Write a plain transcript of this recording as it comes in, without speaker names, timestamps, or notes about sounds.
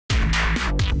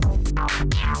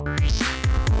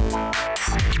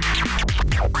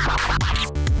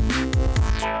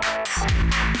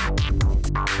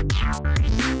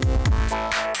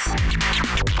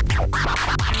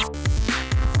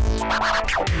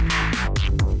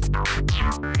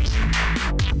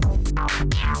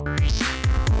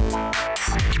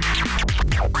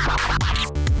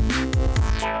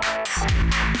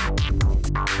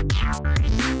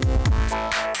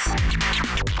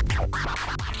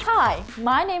Hi,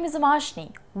 my name is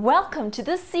Amashni. Welcome to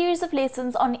this series of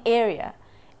lessons on area.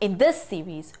 In this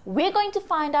series, we're going to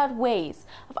find out ways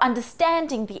of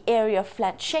understanding the area of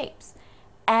flat shapes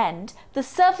and the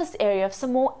surface area of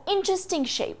some more interesting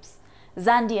shapes.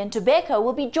 Zandi and Tobeka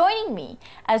will be joining me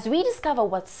as we discover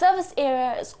what surface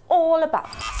area is all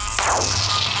about.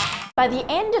 By the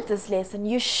end of this lesson,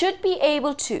 you should be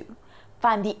able to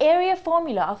find the area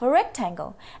formula of a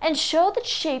rectangle and show that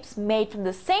shapes made from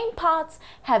the same parts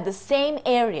have the same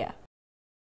area.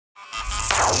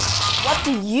 What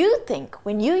do you think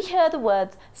when you hear the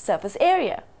words surface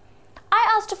area? I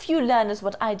asked a few learners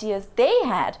what ideas they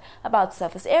had about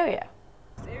surface area.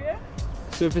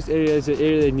 Surface area is an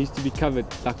area that needs to be covered.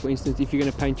 Like for instance, if you're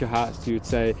going to paint your house, you would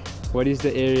say, what is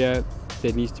the area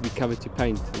that needs to be covered to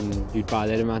paint? And you'd buy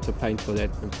that amount of paint for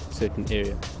that certain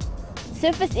area.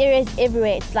 Surface area is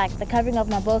everywhere. It's like the covering of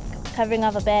my book, covering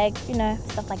of a bag, you know,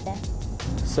 stuff like that.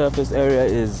 Surface area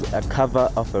is a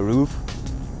cover of a roof,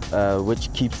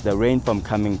 which keeps the rain from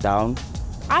coming down.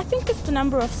 I think it's the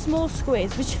number of small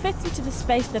squares which fits into the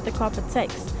space that the carpet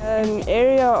takes. An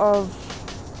area of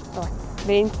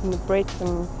length and the breadth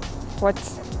and what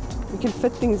we can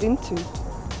fit things into.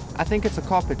 I think it's a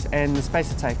carpet and the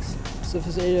space it takes.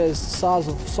 Surface area is the size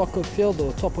of a soccer field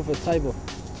or top of a table.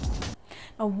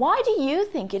 Now, why do you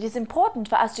think it is important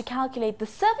for us to calculate the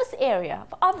surface area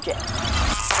of objects?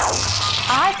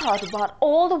 I thought about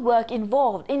all the work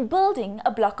involved in building a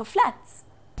block of flats.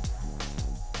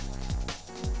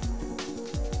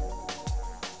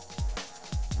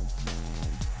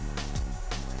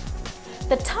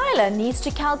 The tiler needs to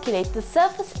calculate the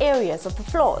surface areas of the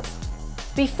floors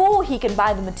before he can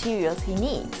buy the materials he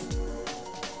needs.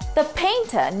 The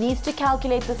painter needs to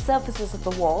calculate the surfaces of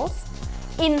the walls,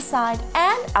 inside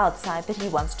and outside, that he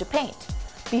wants to paint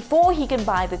before he can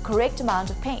buy the correct amount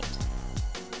of paint.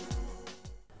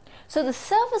 So the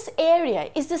surface area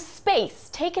is the space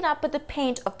taken up with the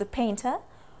paint of the painter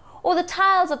or the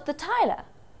tiles of the tiler.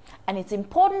 And it's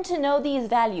important to know these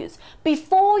values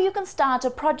before you can start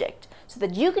a project so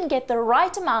that you can get the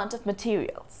right amount of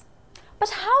materials. But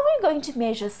how are we going to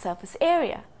measure surface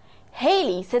area?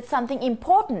 Haley said something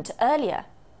important earlier.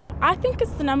 I think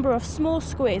it's the number of small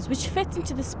squares which fit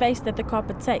into the space that the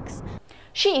carpet takes.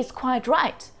 She is quite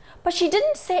right, but she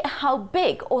didn't say how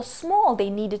big or small they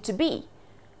needed to be.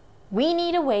 We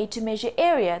need a way to measure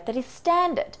area that is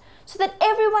standard so that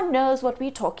everyone knows what we're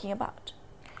talking about.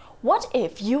 What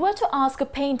if you were to ask a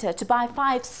painter to buy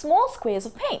 5 small squares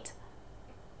of paint?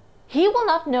 He will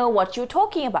not know what you're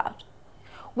talking about.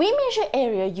 We measure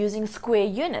area using square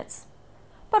units.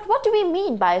 But what do we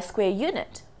mean by a square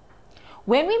unit?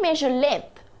 When we measure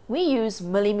length, we use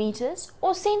millimeters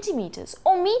or centimeters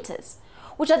or meters,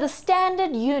 which are the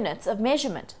standard units of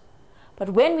measurement. But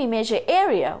when we measure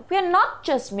area, we are not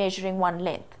just measuring one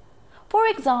length. For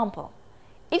example,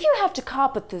 if you have to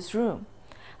carpet this room,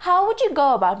 how would you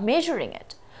go about measuring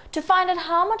it to find out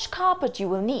how much carpet you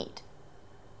will need?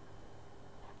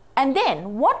 And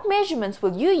then, what measurements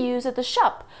will you use at the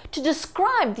shop to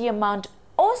describe the amount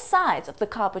or size of the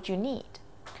carpet you need?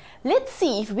 Let's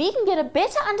see if we can get a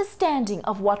better understanding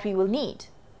of what we will need.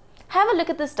 Have a look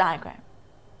at this diagram.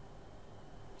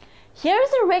 Here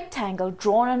is a rectangle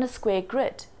drawn on a square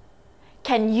grid.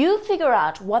 Can you figure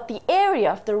out what the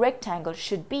area of the rectangle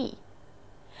should be?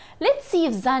 Let's see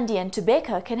if Zandi and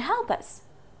Tobeka can help us.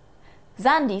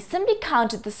 Zandi simply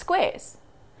counted the squares.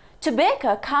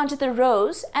 Tobeka counted the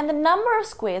rows and the number of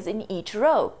squares in each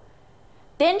row.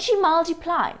 Then she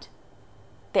multiplied.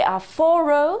 There are 4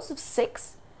 rows of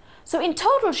 6. So in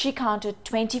total she counted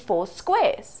 24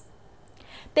 squares.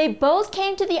 They both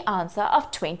came to the answer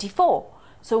of 24.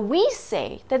 So we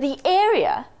say that the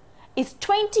area is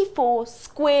 24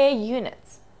 square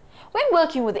units. When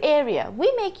working with area,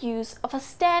 we make use of a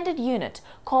standard unit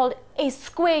called a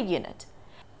square unit.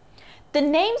 The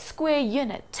name square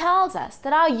unit tells us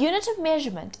that our unit of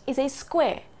measurement is a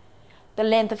square. The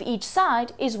length of each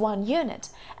side is 1 unit,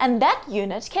 and that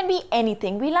unit can be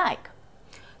anything we like.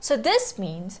 So this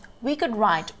means we could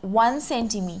write 1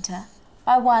 centimeter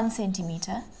by 1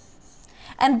 centimeter,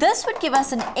 and this would give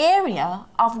us an area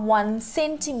of 1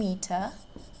 centimeter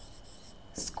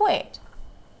squared.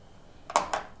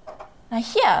 Now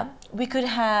here we could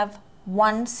have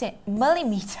 1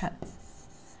 millimeter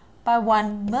by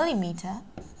 1 millimeter,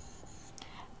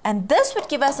 and this would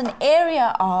give us an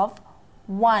area of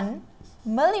 1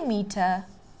 millimeter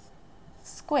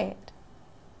squared.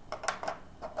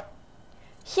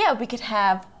 Here we could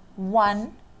have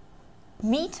 1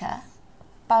 meter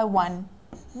by 1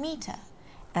 meter,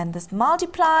 and this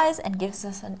multiplies and gives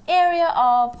us an area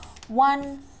of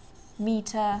 1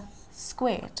 meter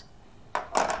squared.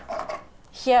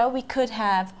 Here we could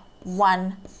have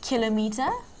 1 kilometer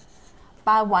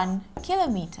by 1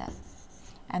 kilometer,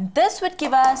 and this would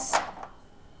give us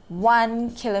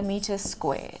 1 kilometer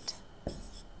squared.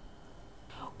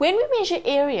 When we measure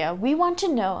area, we want to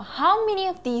know how many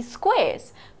of these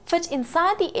squares fit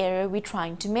inside the area we're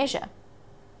trying to measure.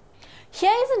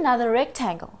 Here is another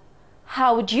rectangle.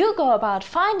 How would you go about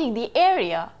finding the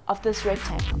area of this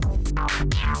rectangle?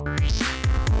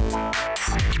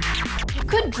 You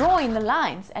could draw in the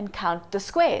lines and count the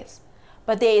squares,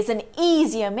 but there is an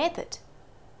easier method.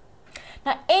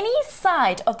 Now, any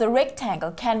side of the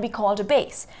rectangle can be called a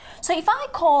base. So if I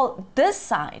call this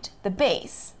side the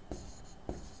base,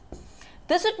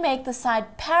 this would make the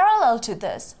side parallel to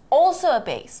this also a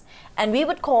base, and we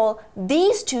would call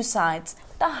these two sides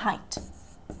the height.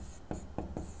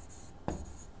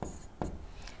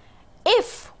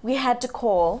 If we had to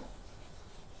call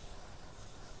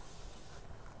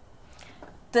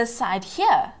this side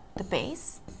here the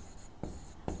base,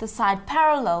 the side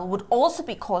parallel would also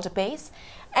be called a base,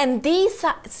 and these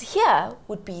sides here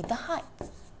would be the height.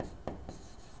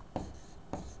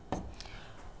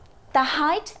 The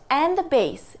height and the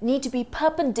base need to be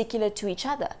perpendicular to each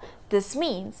other. This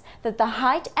means that the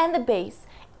height and the base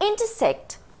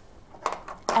intersect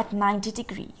at 90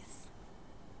 degrees.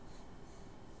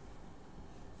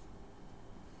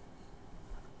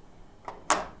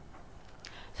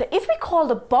 So if we call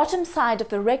the bottom side of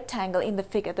the rectangle in the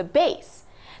figure the base,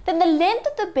 then the length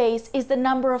of the base is the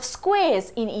number of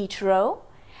squares in each row,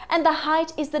 and the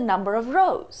height is the number of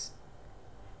rows.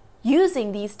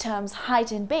 Using these terms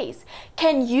height and base,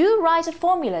 can you write a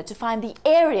formula to find the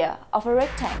area of a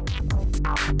rectangle?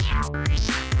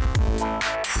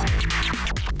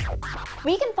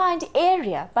 We can find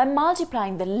area by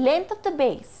multiplying the length of the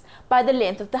base by the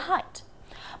length of the height.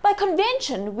 By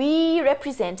convention, we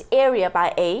represent area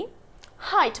by A,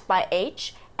 height by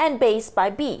H, and base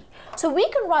by B. So we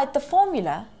can write the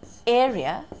formula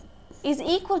area is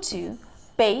equal to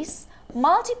base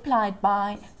multiplied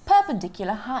by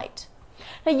perpendicular height.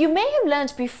 Now, you may have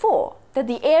learned before that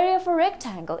the area of a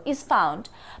rectangle is found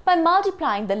by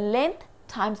multiplying the length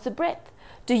times the breadth.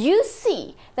 Do you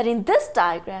see that in this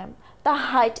diagram, the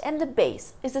height and the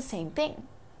base is the same thing?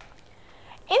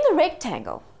 In the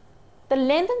rectangle, the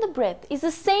length and the breadth is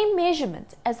the same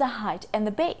measurement as the height and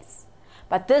the base,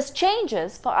 but this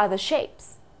changes for other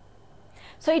shapes.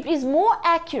 So it is more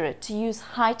accurate to use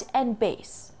height and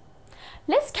base.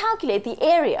 Let's calculate the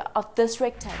area of this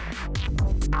rectangle.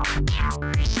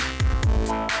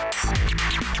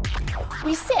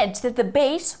 We said that the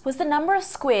base was the number of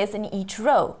squares in each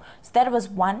row. So that was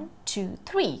 1, 2,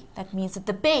 3. That means that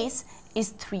the base is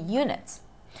 3 units.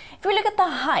 If we look at the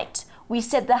height, we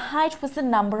said the height was the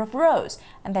number of rows,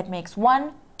 and that makes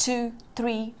 1, 2,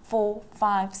 3, 4,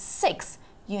 5, 6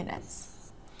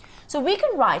 units. So we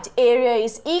can write area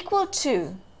is equal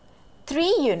to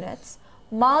 3 units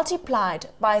multiplied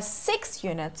by 6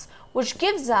 units, which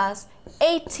gives us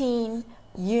 18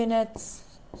 units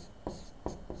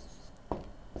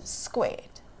squared.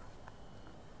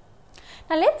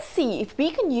 Now let's see if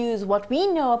we can use what we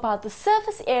know about the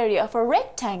surface area of a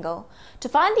rectangle to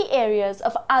find the areas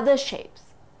of other shapes.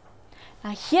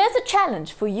 Now here's a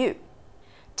challenge for you.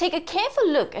 Take a careful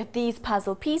look at these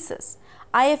puzzle pieces.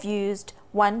 I have used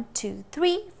 1, 2,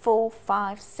 3, 4,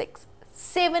 5, 6,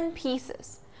 7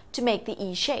 pieces to make the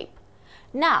E shape.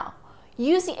 Now,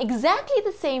 using exactly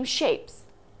the same shapes,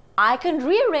 I can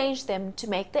rearrange them to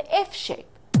make the F shape.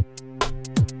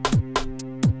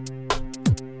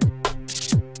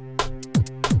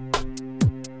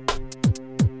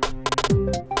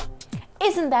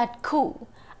 Isn't that cool?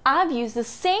 I've used the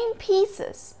same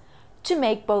pieces to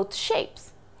make both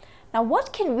shapes. Now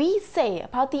what can we say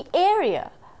about the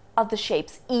area of the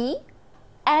shapes E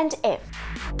and F?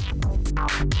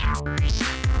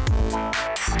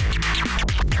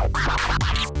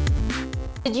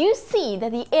 Did you see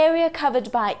that the area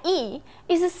covered by E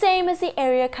is the same as the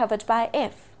area covered by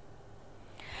F?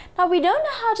 Now we don't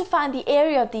know how to find the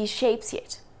area of these shapes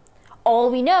yet. All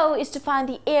we know is to find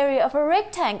the area of a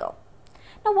rectangle.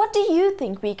 Now what do you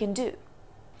think we can do?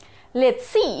 Let's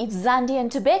see if Zandi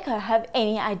and Tobeka have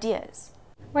any ideas.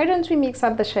 Why don't we mix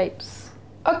up the shapes?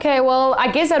 Okay, well,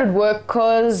 I guess that would work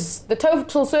because the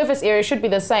total surface area should be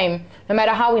the same no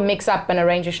matter how we mix up and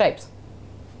arrange the shapes.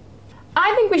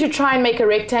 I think we should try and make a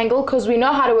rectangle because we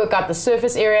know how to work out the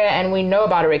surface area and we know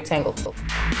about a rectangle.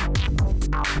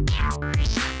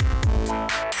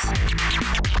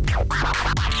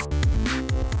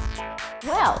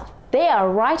 Well, they are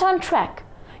right on track.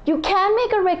 You can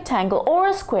make a rectangle or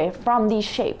a square from these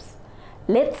shapes.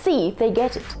 Let's see if they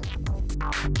get it.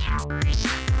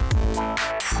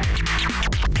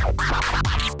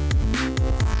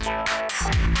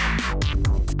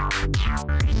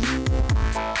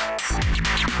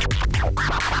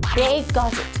 They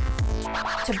got it.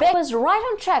 Tobeka was right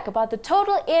on track about the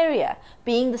total area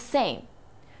being the same.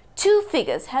 Two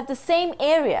figures have the same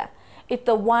area if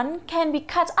the one can be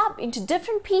cut up into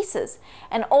different pieces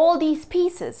and all these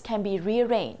pieces can be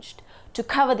rearranged to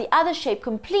cover the other shape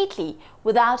completely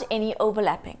without any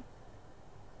overlapping.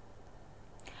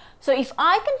 So if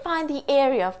I can find the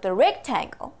area of the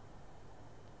rectangle,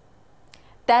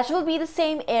 that will be the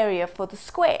same area for the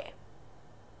square,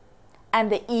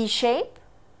 and the E shape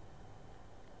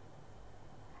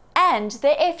and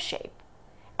the F shape.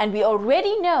 And we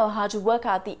already know how to work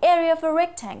out the area of a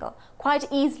rectangle quite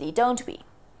easily, don't we?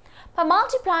 By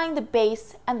multiplying the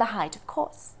base and the height, of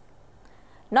course.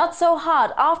 Not so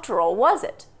hard after all, was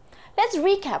it? Let's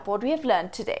recap what we have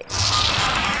learned today.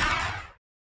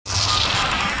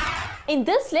 In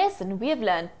this lesson, we have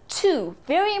learned two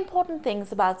very important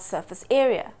things about surface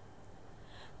area.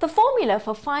 The formula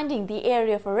for finding the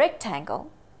area of a rectangle,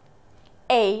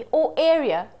 A, or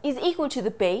area, is equal to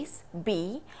the base,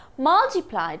 B,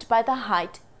 multiplied by the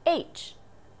height, H.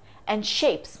 And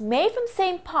shapes made from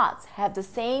same parts have the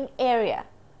same area.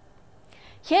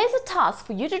 Here is a task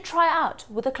for you to try out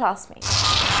with a classmate.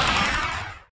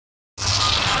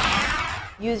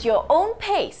 Use your own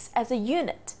pace as a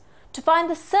unit to find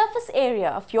the surface area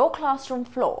of your classroom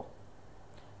floor.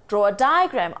 Draw a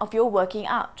diagram of your working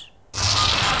out.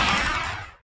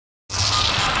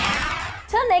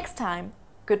 Till next time,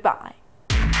 goodbye.